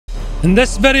In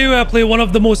this video, I play one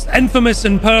of the most infamous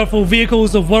and powerful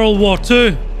vehicles of World War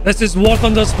II. This is War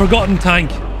Thunder's forgotten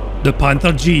tank, the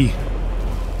Panther G.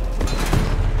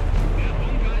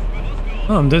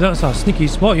 Oh, dude, that's a sneaky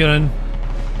spot you're in.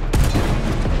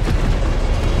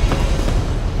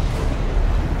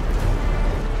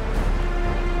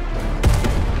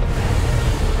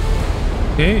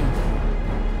 Okay.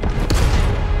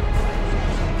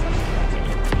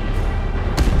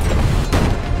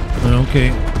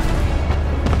 Okay.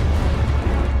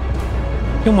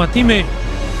 Kill my teammate.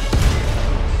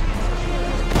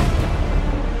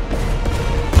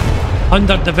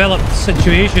 Underdeveloped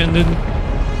situation, dude.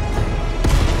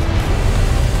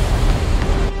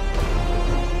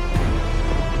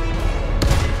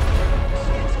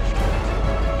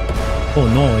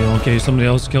 Oh no, okay, somebody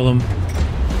else kill him.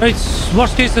 Right,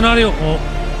 worst case scenario. Oh,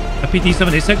 a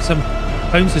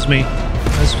PT-76 bounces me.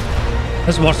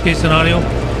 That's worst case scenario.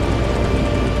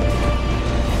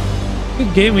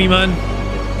 Good game, wee man.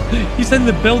 He's in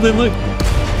the building, look.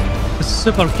 It's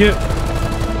super cute.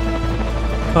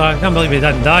 Oh, I can't believe he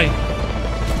didn't die.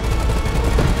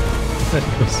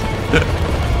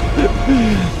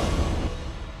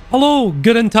 Hello,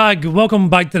 good and tag. Welcome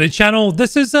back to the channel.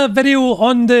 This is a video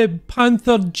on the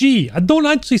Panther G. I don't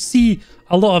actually see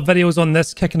a lot of videos on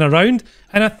this kicking around,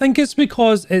 and I think it's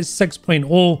because it's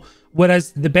 6.0,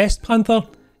 whereas the best Panther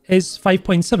is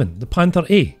 5.7, the Panther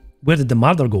A. Where did the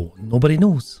Marder go? Nobody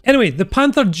knows. Anyway, the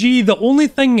Panther G, the only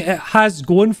thing it has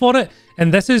going for it,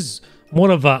 and this is more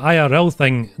of a IRL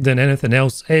thing than anything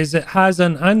else, is it has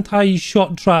an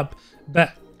anti-shot trap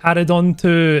bit added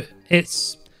onto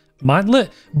its mantlet.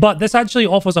 But this actually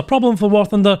offers a problem for War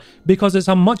Thunder because it's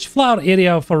a much flatter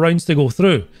area for rounds to go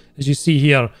through. As you see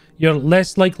here, you're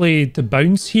less likely to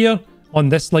bounce here on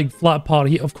this like flat part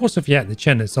here. Of course, if you hit the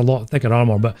chin, it's a lot thicker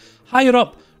armor, but higher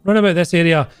up, round about this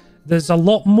area, there's a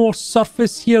lot more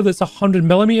surface here that's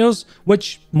 100mm,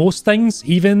 which most things,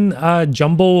 even a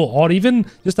jumbo or even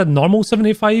just a normal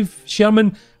 75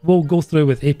 Sherman, will go through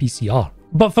with APCR.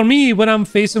 But for me, when I'm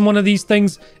facing one of these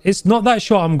things, it's not that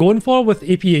shot I'm going for with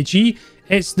APHE,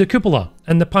 it's the Cupola.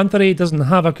 And the Panther A doesn't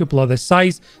have a Cupola this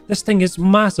size. This thing is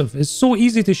massive. It's so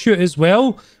easy to shoot as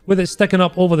well, with it sticking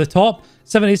up over the top.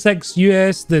 76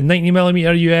 US, the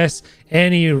 90mm US,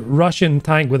 any Russian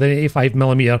tank with an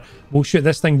 85mm will shoot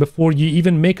this thing before you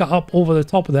even make it up over the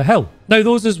top of the hill. Now,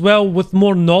 those as well with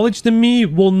more knowledge than me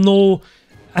will know,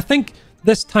 I think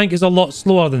this tank is a lot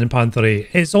slower than the Panther A.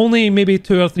 It's only maybe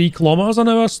 2 or 3 kilometers an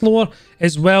hour slower.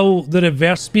 As well, the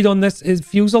reverse speed on this, it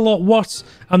feels a lot worse.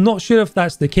 I'm not sure if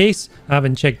that's the case. I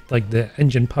haven't checked like the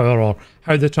engine power or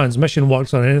how the transmission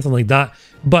works or anything like that.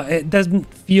 But it doesn't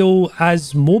feel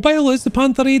as mobile as the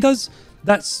Panther A does.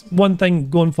 That's one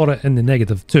thing going for it in the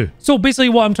negative too. So basically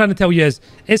what I'm trying to tell you is,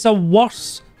 it's a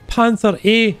worse Panther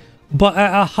A, but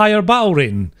at a higher battle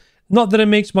rating. Not that it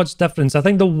makes much difference. I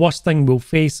think the worst thing we'll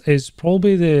face is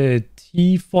probably the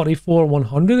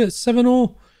T-44-100 at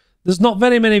 7.0. There's not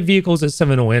very many vehicles at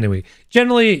 7.0 anyway.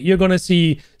 Generally, you're going to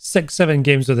see 6-7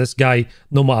 games with this guy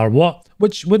no matter what,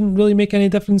 which wouldn't really make any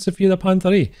difference if you're the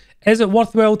Panther A. Is it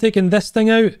worthwhile taking this thing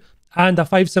out and a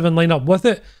 5.7 lineup with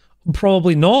it?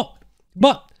 Probably not,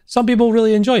 but some people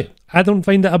really enjoy it. I don't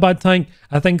find it a bad tank.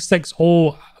 I think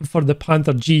 6.0 for the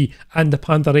Panther G and the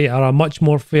Panther A are a much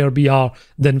more fair BR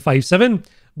than 5.7.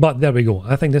 But there we go.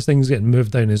 I think this thing's getting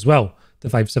moved down as well to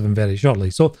 5.7 very shortly.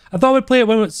 So I thought I'd play it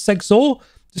when it's 6.0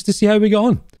 just to see how we get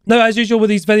on. Now, as usual with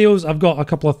these videos, I've got a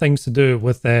couple of things to do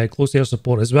with close air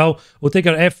support as well. We'll take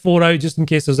our F4 out just in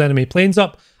case there's enemy planes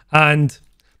up. And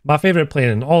my favourite plane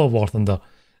in all of War Thunder,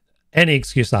 any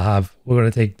excuse I have, we're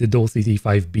going to take the Dole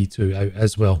 335B2 out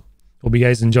as well. Hope you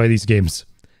guys enjoy these games.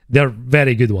 They're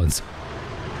very good ones.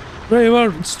 Right,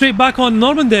 we're straight back on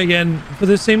Normandy again for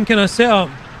the same kind of setup.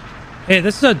 Hey,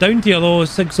 this is a down tier though,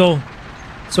 6.0.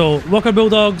 So, Walker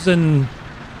Bulldogs and...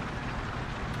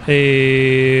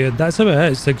 that's about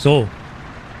it, 6.0.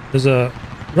 There's a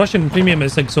Russian premium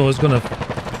at 6.0 is going to...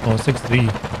 Oh,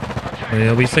 6.3.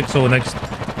 It'll be 6.0 next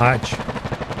patch,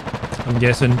 I'm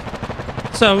guessing.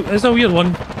 So, it's a weird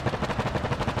one.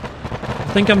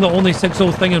 I think I'm the only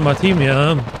 6.0 thing in my team,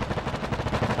 yeah.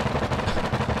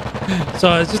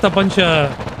 So it's just a bunch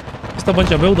of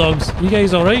bulldogs. You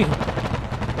guys all right?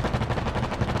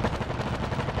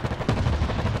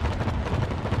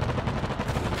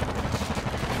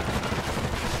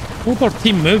 Hope our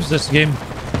team moves this game.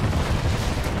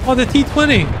 Oh, the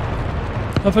T20.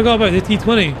 I forgot about the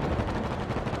T20.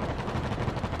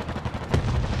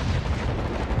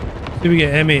 Do we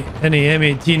get any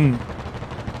M18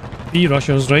 B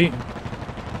rushers, right?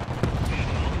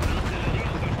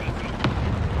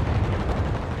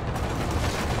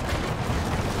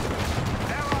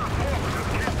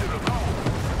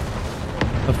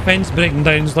 fence breaking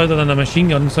down is louder than a machine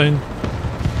gun sound.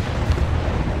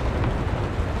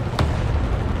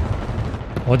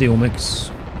 Audio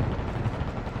mix.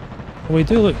 Oh, we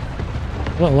do look.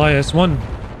 Little IS-1.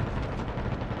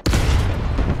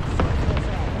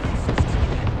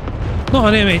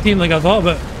 Not an M18 like I thought,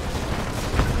 but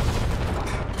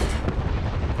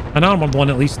an armoured one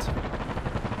at least.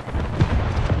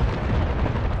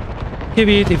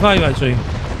 KV-85 actually.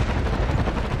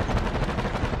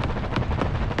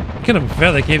 I kind of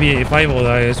prefer the KV-85 over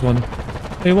the IS-1.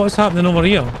 Hey, what's happening over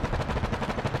here?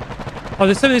 Oh,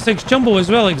 the 76 Jumbo as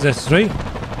well exists, right?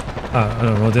 I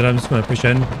don't know, dude. I'm just going to push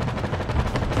in.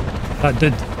 That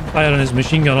dude firing his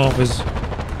machine gun off is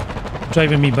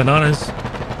driving me bananas.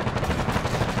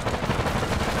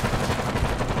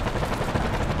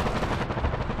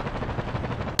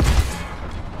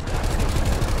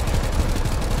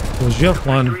 What was your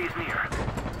plan?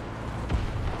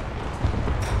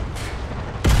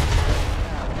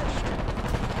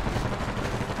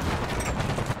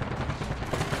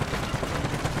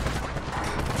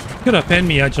 Could have penned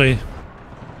me actually.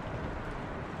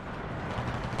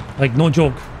 Like no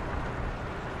joke.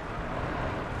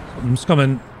 Something's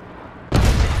coming.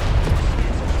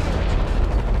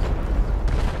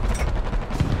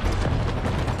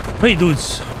 Right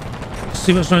dudes.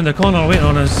 See what's around the corner waiting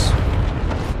on us.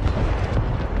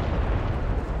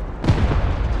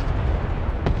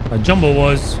 A Jumbo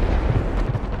was.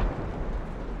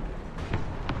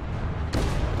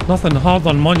 Nothing hard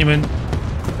on Monument.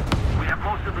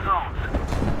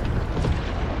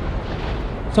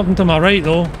 Something to my right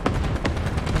though.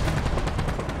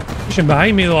 Pushing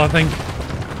behind me though, I think.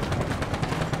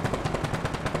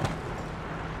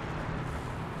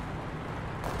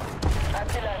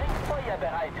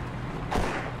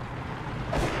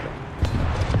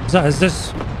 Is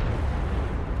this?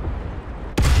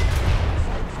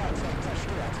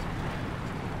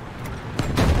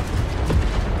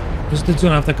 This dude's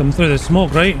gonna have to come through the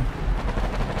smoke, right?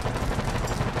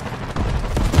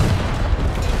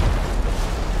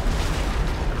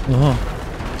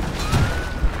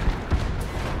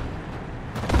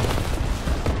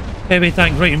 Heavy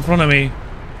tank right in front of me.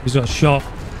 He's got a shot.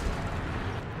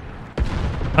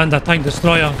 And a tank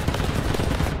destroyer.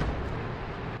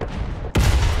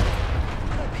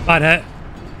 Bad hit.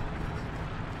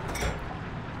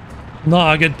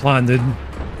 Not a good plan, dude.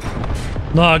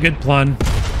 Not a good plan.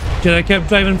 Should I keep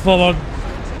driving forward?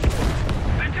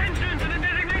 Attention to the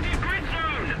designated grid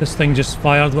zone. This thing just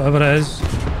fired, whatever it is.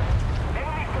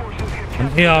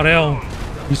 An ARL.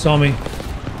 He saw me.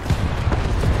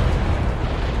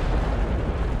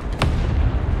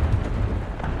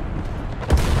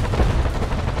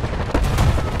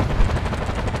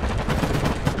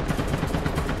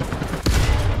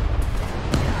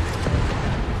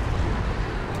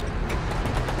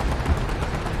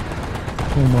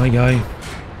 Oh my guy.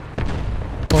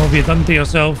 What have you done to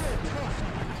yourself?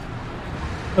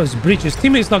 That was breach. His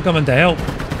teammate's not coming to help.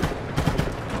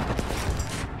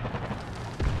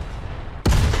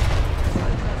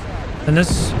 And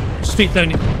this street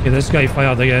down... Okay, this guy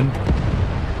fired again.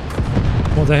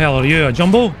 What the hell are you, a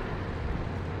Jumbo?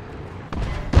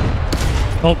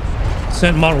 Oh,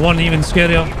 sent Mark 1, even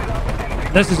scarier.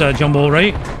 This is a Jumbo,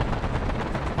 right?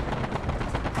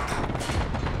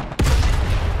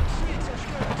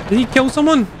 Did he kill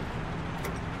someone?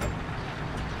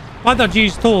 Panther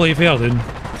G's totally fair, dude.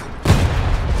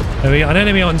 There we go, an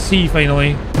enemy on C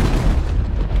finally.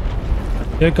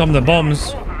 Here come the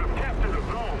bombs.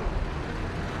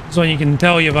 So you can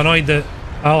tell you've annoyed the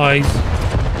allies.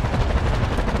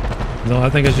 No, I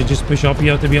think I should just push up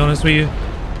here, to be honest with you.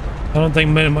 I don't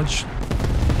think very much.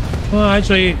 Well,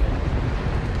 actually,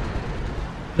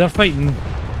 they're fighting.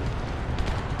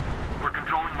 We're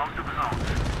controlling most of the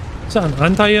zones. Is that an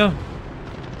anti-air?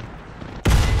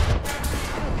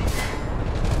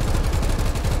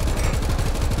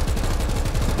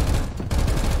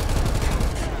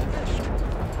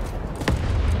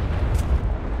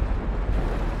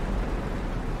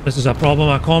 This is a problem,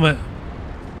 a Comet.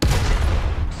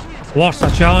 Worse, a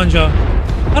Challenger.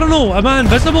 I don't know, am I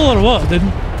invisible or what, dude?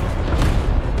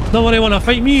 Nobody want to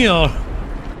fight me or...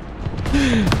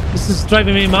 This is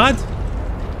driving me mad.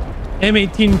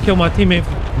 M18 killed my teammate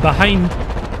behind.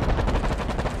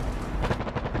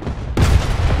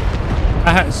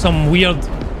 I hit some weird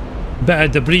bit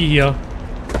of debris here.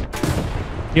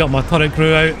 Got my turret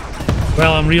crew out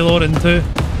while I'm reloading too.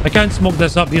 I can't smoke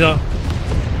this up either.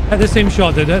 Hit the same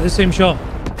shot, dude. Hit the same shot.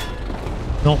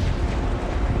 No.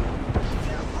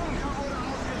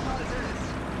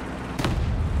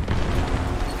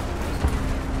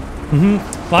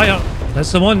 Fire.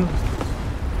 That's the one.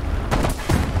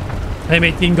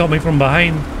 M18 got me from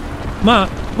behind. Matt,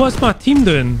 what's my team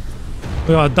doing?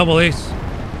 We got a double ace.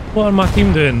 What are my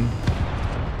team doing?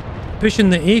 Pushing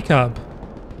the A cab.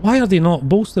 Why are they not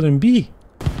bolstering B?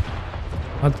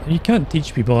 You can't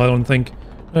teach people, I don't think.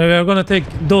 We're gonna take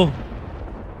Do.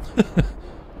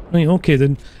 Right, okay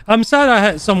then. I'm sad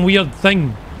I hit some weird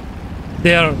thing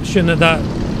there shooting at that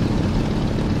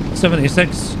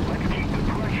 76.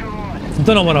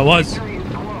 Don't know what it was.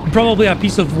 Probably a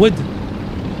piece of wood.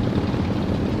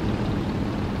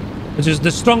 Which is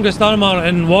the strongest armor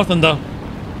in War Thunder.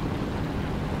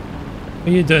 What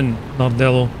are you doing,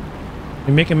 Nardello?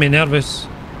 You're making me nervous.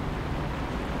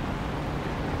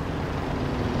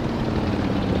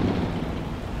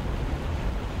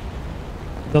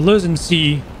 They're losing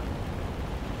C.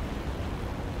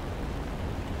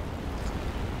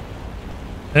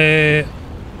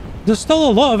 There's still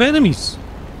a lot of enemies.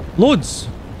 Loads.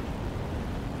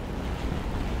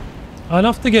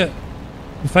 Enough to get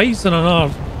fights in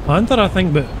another Panther, I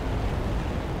think, but...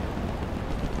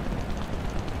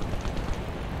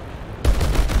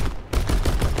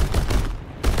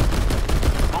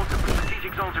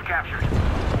 Strategic zones are captured.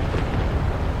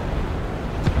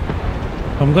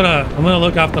 I'm gonna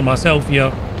look after myself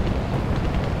here.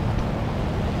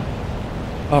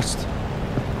 First.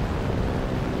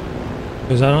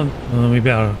 Because I don't... we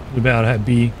better hit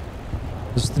B.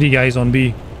 There's 3 guys on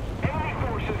B. Enemy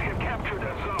forces have captured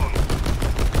that zone.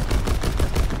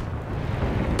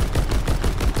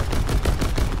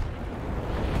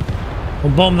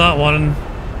 We'll bomb that one.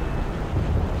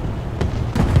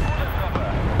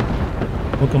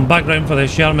 We'll come back round for the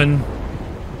Sherman.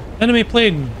 Enemy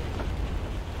plane.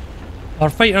 Our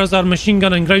fighters are machine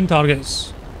gunning ground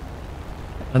targets.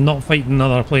 And not fighting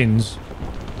other planes.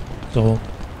 So...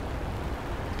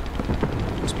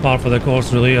 it's par for the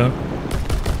course really, yeah.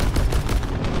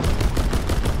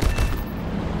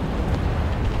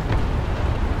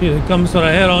 Here it comes for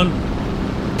a head-on.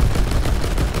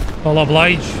 I'll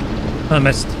oblige. I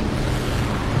missed.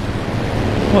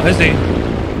 What is he?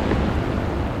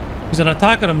 He's an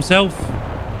attacker himself.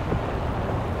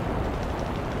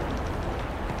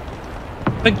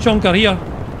 Big chunker here.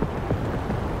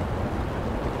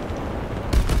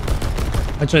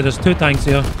 Actually, there's 2 tanks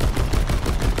here.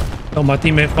 Got my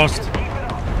teammate first.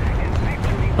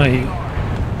 Right.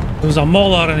 There's a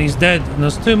mauler and he's dead. And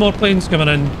there's 2 more planes coming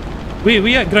in.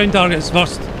 We hit ground targets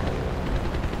first.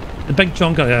 The big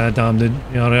chunker. Yeah, damn dude.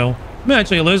 ERL. We may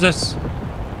actually lose this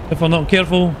if we're not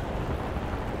careful.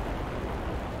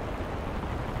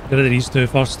 Get rid of these 2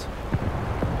 first.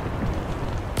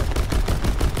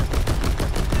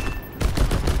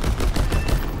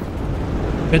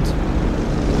 Good.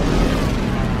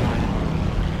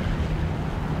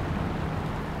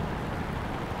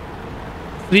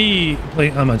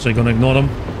 I'm actually going to ignore them.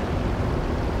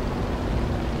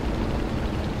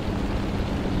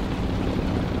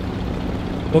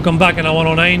 We'll come back in a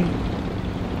 109.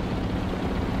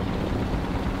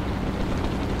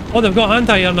 Oh, they've got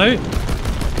anti-air now.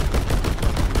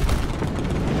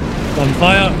 On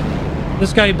fire.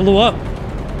 This guy blew up.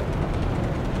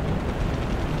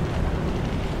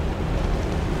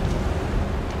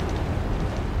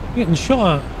 Getting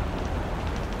shot at.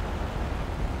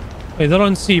 Wait, they're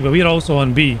on C, but we're also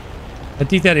on B. The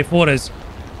T-34 is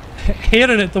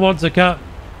hairing it towards the cat.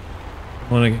 I'm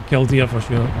gonna get killed here for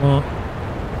sure. Oh,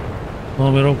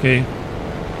 we're okay.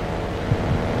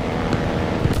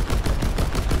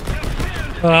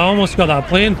 I almost got that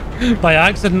plane by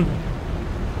accident.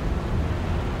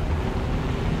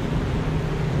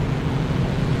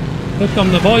 Here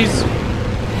come the boys.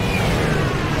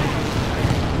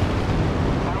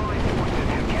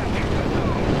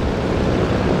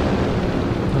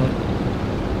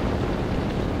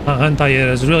 That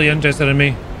anti-air is really interested in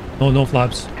me. No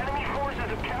flaps. Enemy forces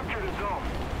have captured a zone.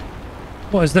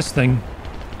 What is this thing?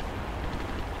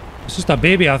 It's just a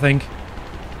baby, I think.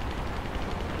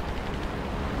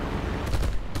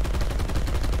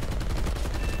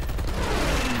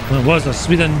 It was a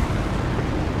Sweden.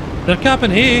 They're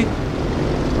capping A. Enemy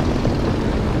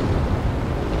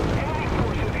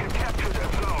forces have captured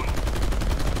that zone.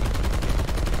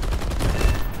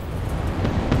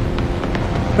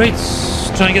 Right,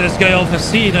 try and get this guy off the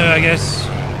sea now, I guess.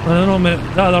 I don't know,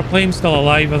 that other plane's still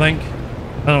alive, I think.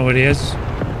 I don't know where he is.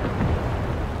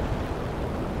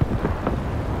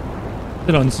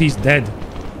 They're on C's dead.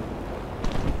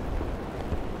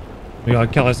 We got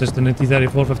a kill assist in the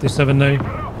T-34-57 now.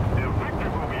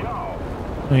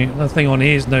 Right, that thing on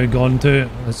A is now gone too.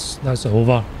 That's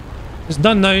over. It's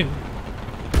done now.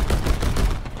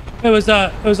 It was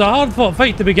a hard fought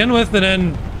fight to begin with, and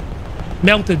then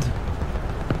melted.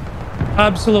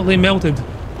 Absolutely melted.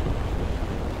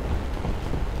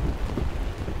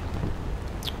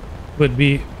 would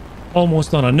be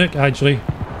almost on a nuke, actually.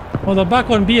 Oh, they're back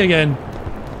on B again.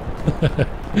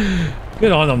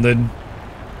 Good on them, dude.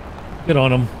 Good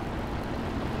on them.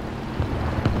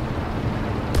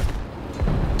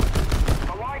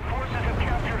 Allied forces have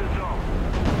captured a zone.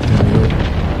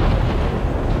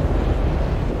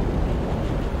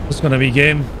 It's gonna be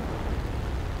game.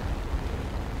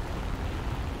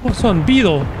 What's on B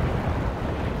though?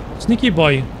 Sneaky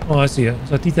boy. Oh, I see it.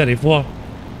 It's a T-34.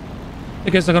 I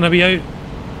guess they're gonna be out.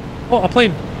 Oh, a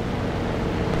plane.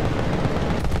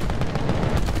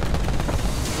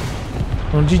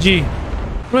 Oh, GG.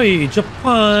 Right,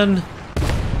 Japan.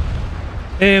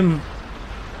 I'm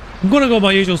gonna go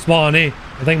my usual spot on A.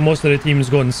 I think most of the teams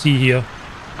go and C here.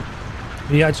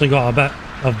 We actually got a bit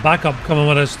of backup coming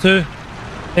with us too.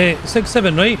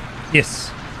 6-7, right?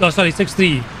 Yes. Oh, sorry,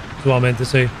 6-3 is what I meant to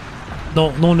say.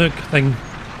 No nuke thing.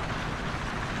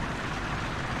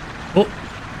 Oh.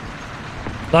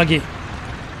 Laggy.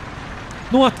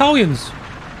 No Italians.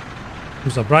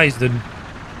 I'm surprised, dude.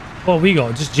 What have we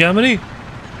got? Just Germany?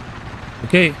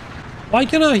 Okay. Why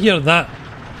can I hear that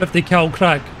 50 cal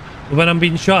crack when I'm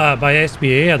being shot at by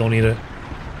SPA? I don't hear it.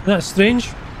 Isn't that strange?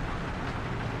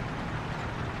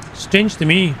 Strange to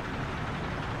me.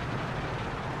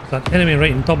 There's an enemy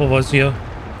right on top of us here.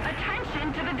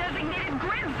 Attention to the designated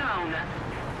grid zone.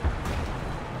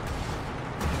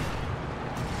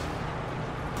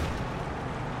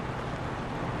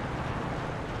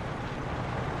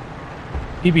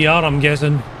 PBR, I'm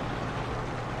guessing.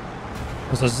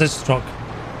 There's a Zis truck.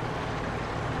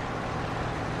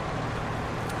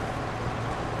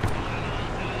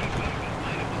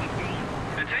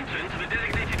 Attention to the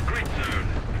designated grid zone.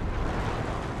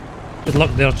 Good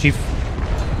luck there, Chief.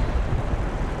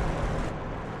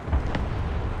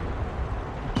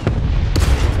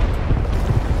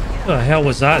 What the hell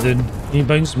was that, dude? He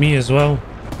bounced me as well.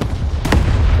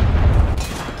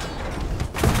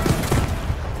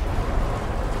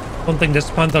 Don't think this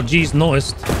Panther G's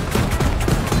noticed.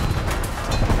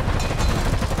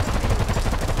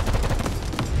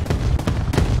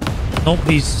 Nope,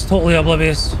 he's totally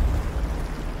oblivious.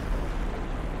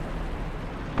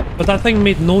 But that thing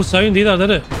made no sound either, did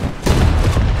it?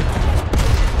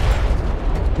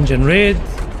 Engine raid.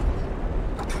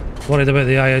 Worried about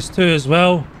the IS-2 as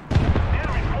well.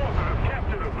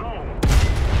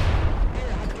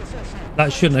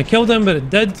 That shouldn't have killed him, but it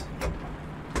did.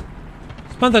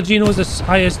 Panther G knows this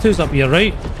IS-2's up here,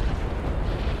 right?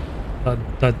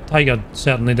 That Tiger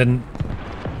certainly didn't.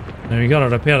 Now we gotta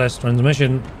repair this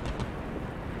transmission.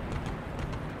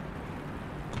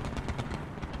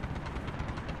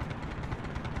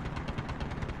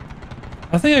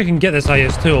 I think I can get this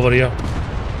IS-2 over here.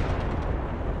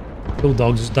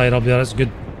 Bulldog just died up there, that's good.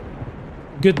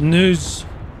 Good news.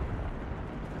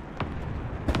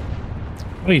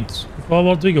 Right,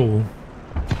 forward we go.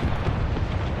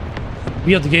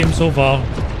 Weird game so far.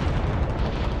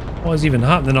 What is even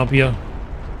happening up here?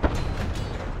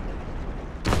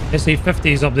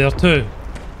 SA-50 is up there too.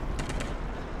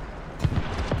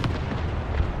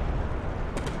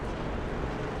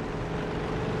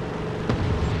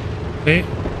 Okay,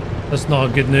 that's not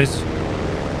good news.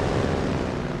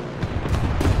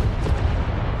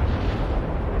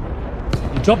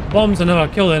 You drop bombs and never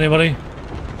kill anybody.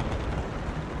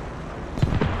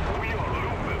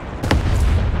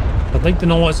 I'd like to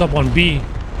know what's up on B.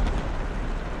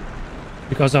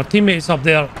 Because our teammate's up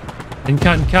there and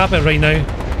can't cap it right now.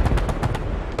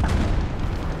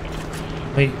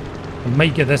 I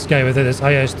might get this guy with this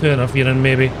IS-2 interfering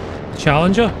maybe.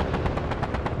 Challenger?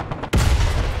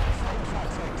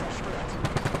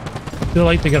 I'd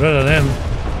like to get rid of them.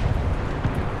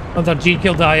 Panther G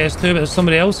killed the IS-2, but there's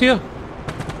somebody else here.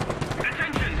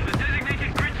 Attention to the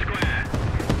designated grid square.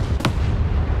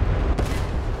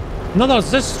 Another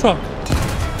Zis truck.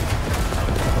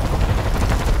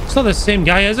 It's not the same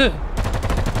guy, is it?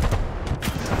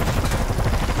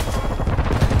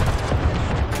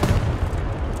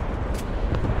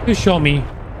 Who shot me?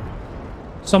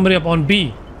 Somebody up on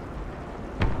B.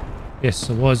 Yes,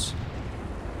 it was.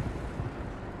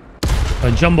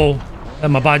 A jumbo.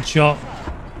 That's my bad shot.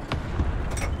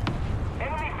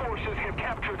 Enemy forces have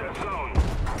captured a zone.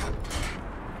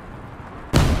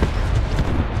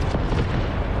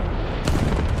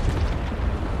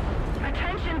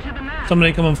 Attention to the map.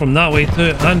 Somebody coming from that way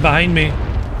too, and behind me.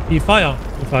 He fired.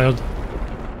 He fired.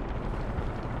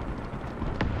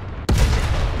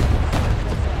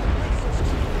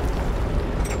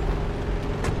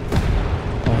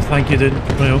 Oh, thank you, dude.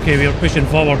 Right, okay, we are pushing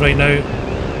forward right now.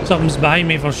 Something's behind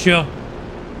me for sure.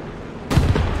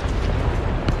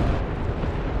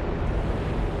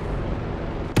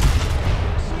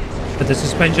 Did the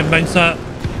suspension bounce that?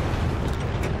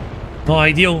 Not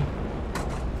ideal.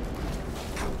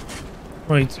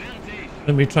 Right.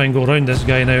 Let me try and go around this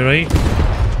guy now, right?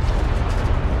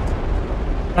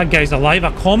 That guy's alive.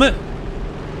 A comet?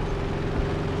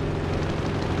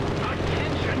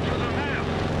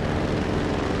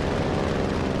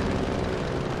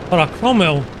 Or a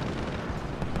Cromwell?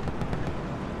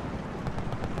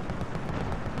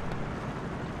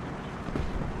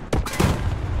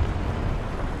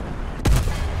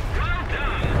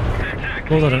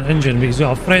 Loaded an engine, but he's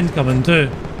got a friend coming too.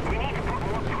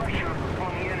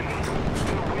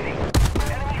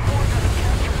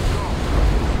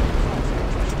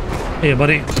 Hey,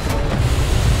 buddy.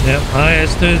 Yep,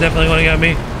 IS-2 definitely want to get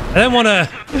me. I didn't want to...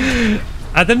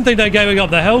 I didn't think that guy would get up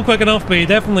the hill quick enough, but he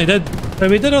definitely did.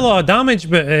 But we did a lot of damage,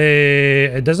 but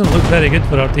it doesn't look very good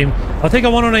for our team. I'll take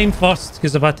a 109 first,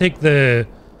 because if I take the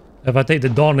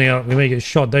Dornier, we might get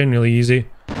shot down really easy.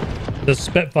 There's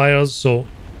Spitfires, so...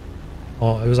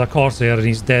 Oh, it was a Corsair and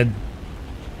he's dead.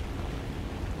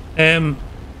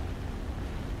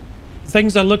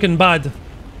 Things are looking bad.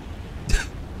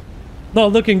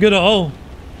 Not looking good at all.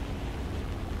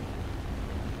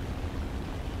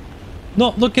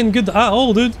 Not looking good at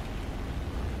all, dude.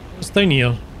 What's down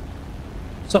here?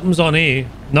 Something's on A.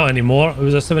 Not anymore. It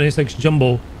was a 76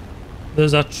 Jumbo.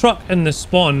 There's a truck in the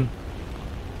spawn.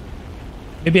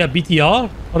 Maybe a BTR?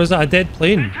 Or is that a dead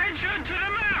plane?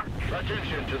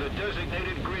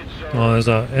 Oh, there's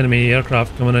an enemy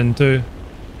aircraft coming in too.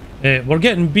 We're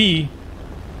getting B.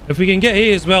 If we can get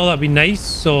A as well, that'd be nice.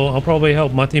 So I'll probably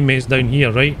help my teammates down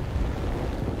here, right?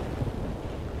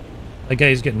 That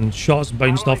guy's getting shots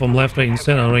bounced off him left, right and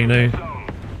centre right now.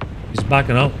 He's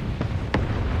backing up.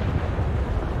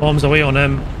 Bombs away on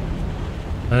him.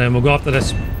 And then we'll go after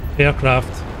this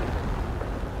aircraft.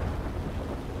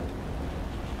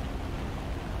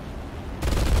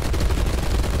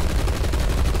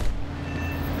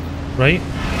 Right?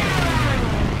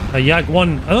 A Yak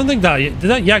 1. I don't think that... Did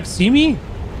that Yak see me?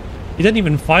 He didn't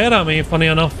even fire at me, funny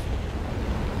enough.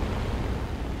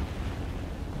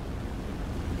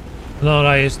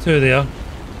 Another IS-2 there.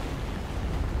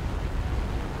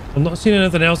 I'm not seeing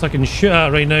anything else I can shoot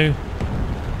at right now.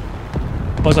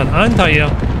 There's an anti-air.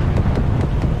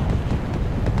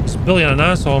 It's Billy and an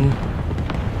ass on.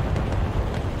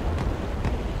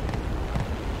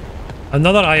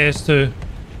 Another IS-2.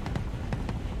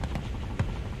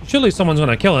 Surely someone's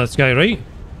gonna kill this guy, right?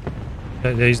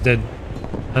 Yeah, he's dead.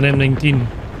 An M19.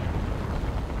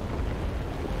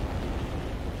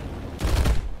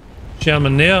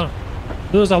 Sherman there.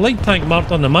 There was a light tank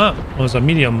marked on the map. Oh, it was a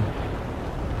medium.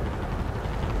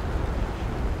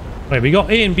 Right, we got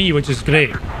A and B, which is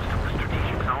great.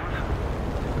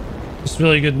 It's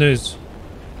really good news.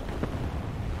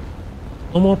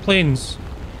 No more planes.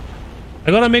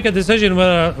 I gotta make a decision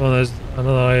whether... Oh, there's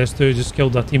another IS-2 just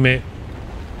killed a teammate.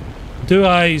 Do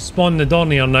I spawn the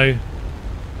Dornier now?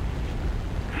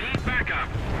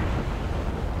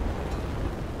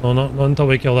 No, not until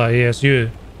we kill that ASU.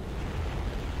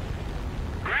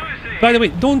 By the way,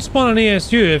 don't spawn an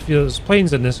ASU if there's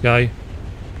planes in this guy.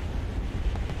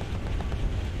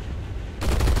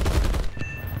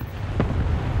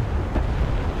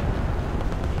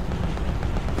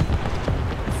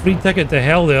 Free ticket to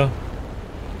hell there.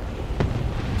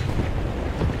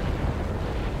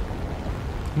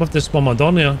 I'm have to spawn my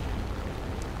Dornier.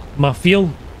 My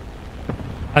field.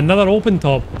 Another open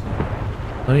top.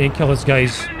 I need to kill this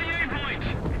guy's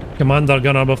commander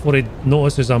gunner before he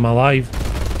notices I'm alive.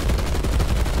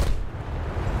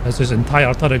 That's his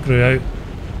entire turret crew out.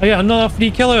 I get another free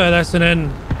kill out of this, and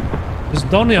then it's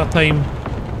Dornier time.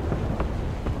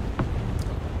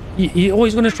 He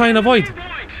always going to try and avoid.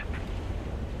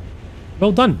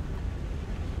 Well done.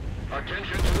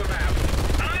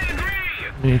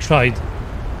 And he tried.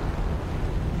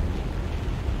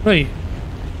 Right.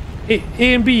 A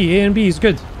and B is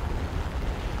good.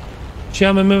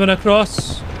 Sherman moving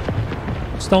across.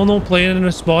 Still no plane in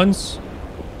response.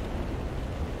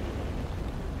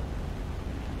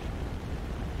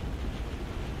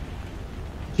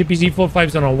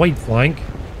 GPZ-45's on a wide flank.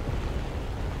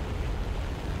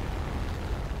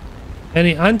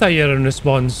 Any anti-air in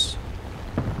response?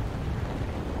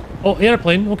 Oh,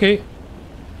 airplane, okay.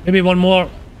 Maybe one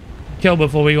more kill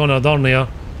before we go on a Dornier.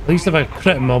 At least if I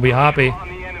crit him, I'll be happy.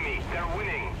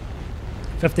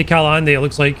 50 cal Andy, it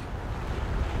looks like.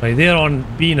 Right, they're on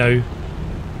B now.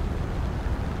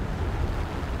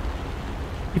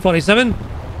 P-47.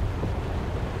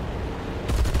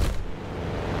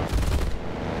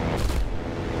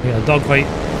 Yeah, a dogfight.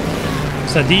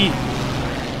 It's a D,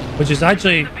 which has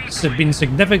actually been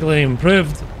significantly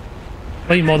improved,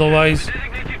 flight model wise.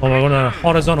 Oh, we're going on a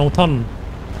horizontal turn.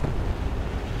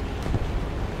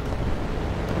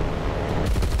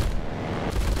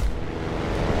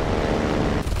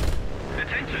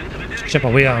 Chip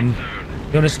away at him.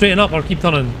 You want to straighten up or keep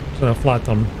turning? It's on a flat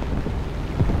turn.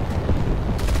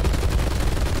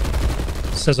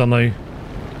 Scissor now.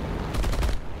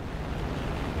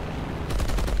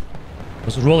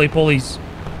 There's roly-polies.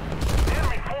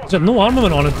 There's no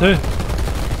armament on it too.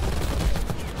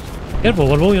 Careful,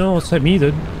 Warble, you know, it's like me,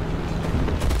 dude.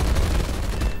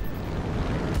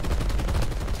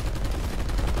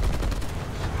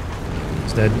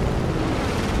 It's dead.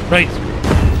 Right.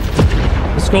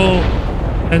 Let's go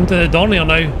into the Dornier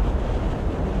now.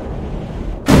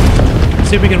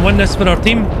 See if we can win this for our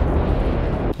team.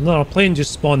 Another plane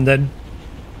just spawned in.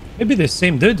 Maybe the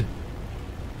same dude.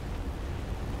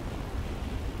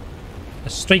 A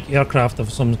strike aircraft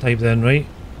of some type then, right?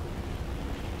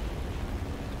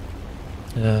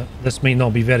 This might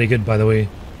not be very good, by the way.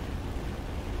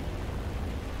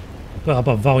 Put up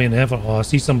a valiant effort. Oh, I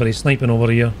see somebody sniping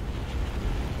over here.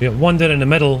 We got one down in the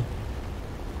middle,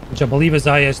 which I believe is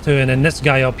IS-2, and then this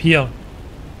guy up here.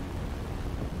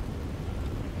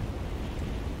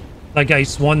 That guy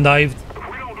swan dived. If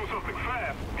we don't do something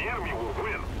fast, the enemy will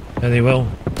win. Yeah, they will.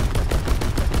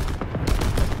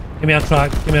 Give me a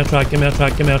track, give me a track, give me a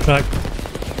track, give me a track.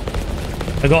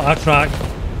 I got a track.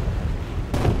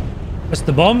 Missed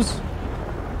the bombs.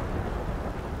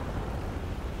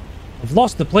 I've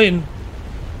lost the plane.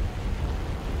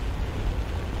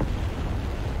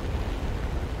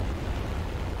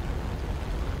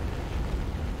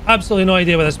 Absolutely no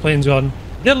idea where this plane's gone.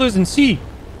 They're losing C.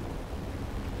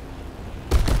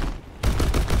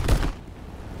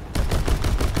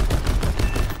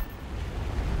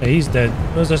 Yeah, he's dead.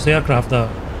 Where's this aircraft at?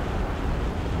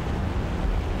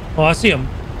 Oh, I see him.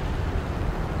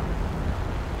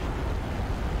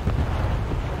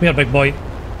 Come here, big boy.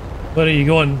 Where are you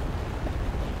going?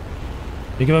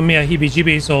 You're giving me a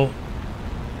heebie-jeebie, so...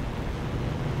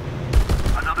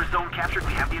 Another zone captured,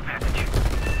 we have the advantage.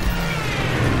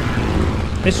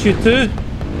 It's you too?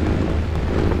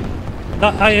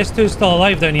 That IS-2 is still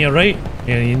alive down here, right?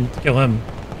 Yeah, you need to kill him.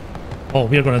 Oh,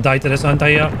 we're gonna die to this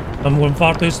anti-air. I'm going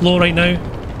far too slow right now.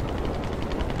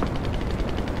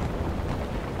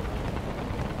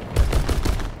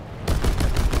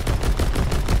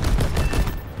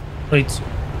 Right,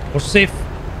 we're safe.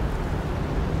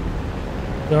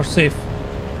 We are safe.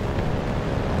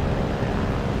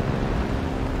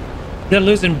 They're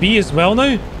losing B as well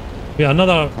now. We got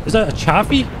another... Is that a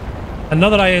Chaffee?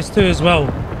 Another IS-2 as well.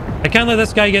 I can't let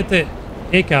this guy get the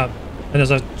A-cap. And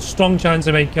there's a strong chance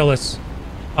I might kill this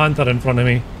Panther in front of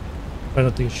me. Try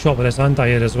not to get shot with this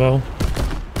anti-air as well.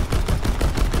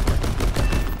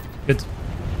 Good.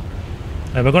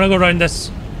 Right, we're gonna go around this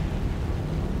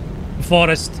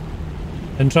forest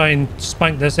and try and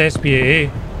spank this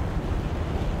SPAA.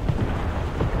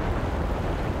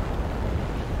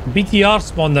 BTR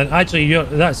spawned in. Actually,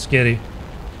 that's scary.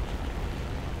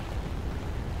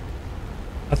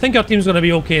 I think our team's gonna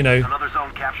be okay now. Another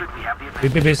zone captured, we have the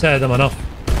advantage. We babysitted them enough.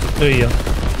 Through here.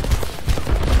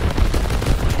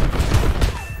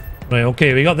 Right,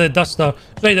 okay, we got the Duster.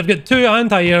 Right, they've got two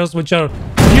anti-airs which are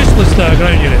useless to our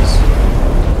ground units.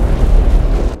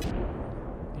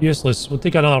 Useless. We'll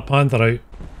take another Panther out.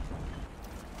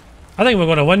 I think we're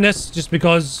going to win this just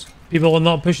because people are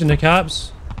not pushing the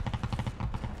caps.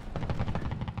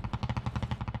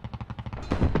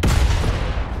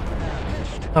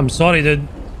 I'm sorry, dude.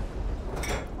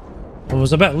 I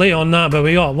was a bit late on that, but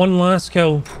we got one last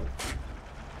kill. Here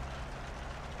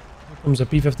comes a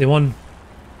P-51.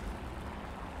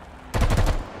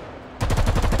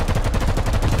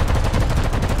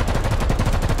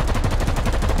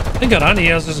 I think our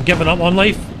anti-air's just giving up on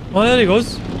life. Oh, there he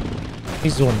goes.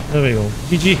 He's on. There we go.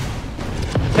 GG.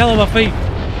 Tell him a fight.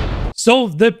 So,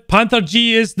 the Panther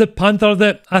G is the Panther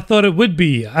that I thought it would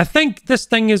be. I think this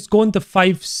thing is going to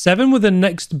 5.7 with the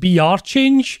next BR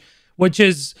change, which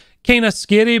is kind of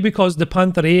scary because the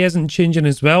Panther A isn't changing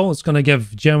as well. It's going to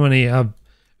give Germany a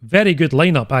very good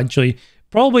lineup, actually.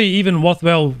 Probably even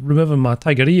worthwhile removing my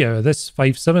Tiger E out of this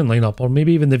 5.7 lineup, or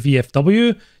maybe even the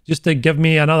VFW, just to give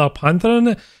me another Panther in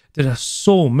it. There are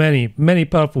so many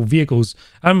powerful vehicles.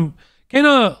 I'm kind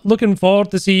of looking forward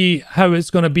to see how it's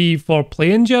going to be for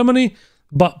playing Germany,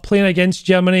 but playing against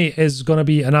Germany is going to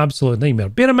be an absolute nightmare.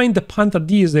 Bear in mind the Panther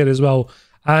D is there as well,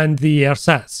 and the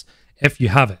ersatz, if you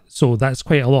have it. So that's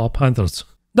quite a lot of Panthers.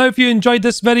 Now, if you enjoyed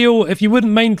this video, if you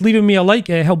wouldn't mind leaving me a like,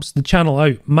 it helps the channel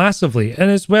out massively.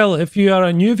 And as well, if you are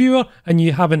a new viewer and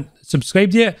you haven't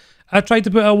subscribed yet, I try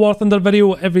to put a War Thunder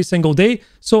video every single day,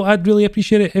 so I'd really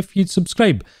appreciate it if you'd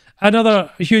subscribe.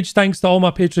 Another huge thanks to all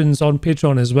my patrons on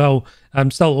Patreon as well.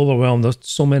 I'm still overwhelmed. There's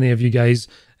so many of you guys.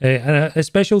 And a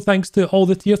special thanks to all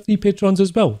the tier 3 patrons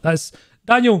as well. That's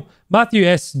Daniel, Matthew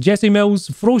S, Jesse Mills,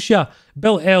 Frocia,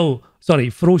 Bill L,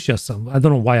 Frocia, I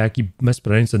don't know why I keep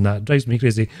mispronouncing that, it drives me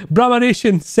crazy. Brahma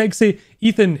Nation, Sexy,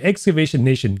 Ethan, Excavation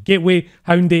Nation, Gateway,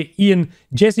 Houndy, Ian,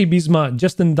 Jesse Bisma,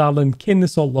 Justin Darlin, Ken the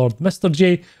Salt Lord, Mr.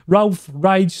 J, Ralph,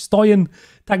 Raj, Stoyan,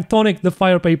 Tectonic, The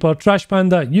Firepiper, Trash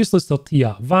Panda, Useless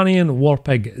Tortilla, Vanian,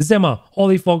 Warpig, Zimma,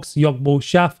 Ollie Fox, Yogbo,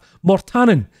 Shaff,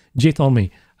 Mortanen, J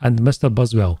Tommy, and Mr.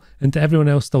 Buzzwell. And to everyone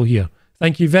else still here,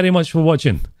 thank you very much for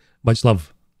watching. Much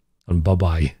love, and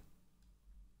bye-bye.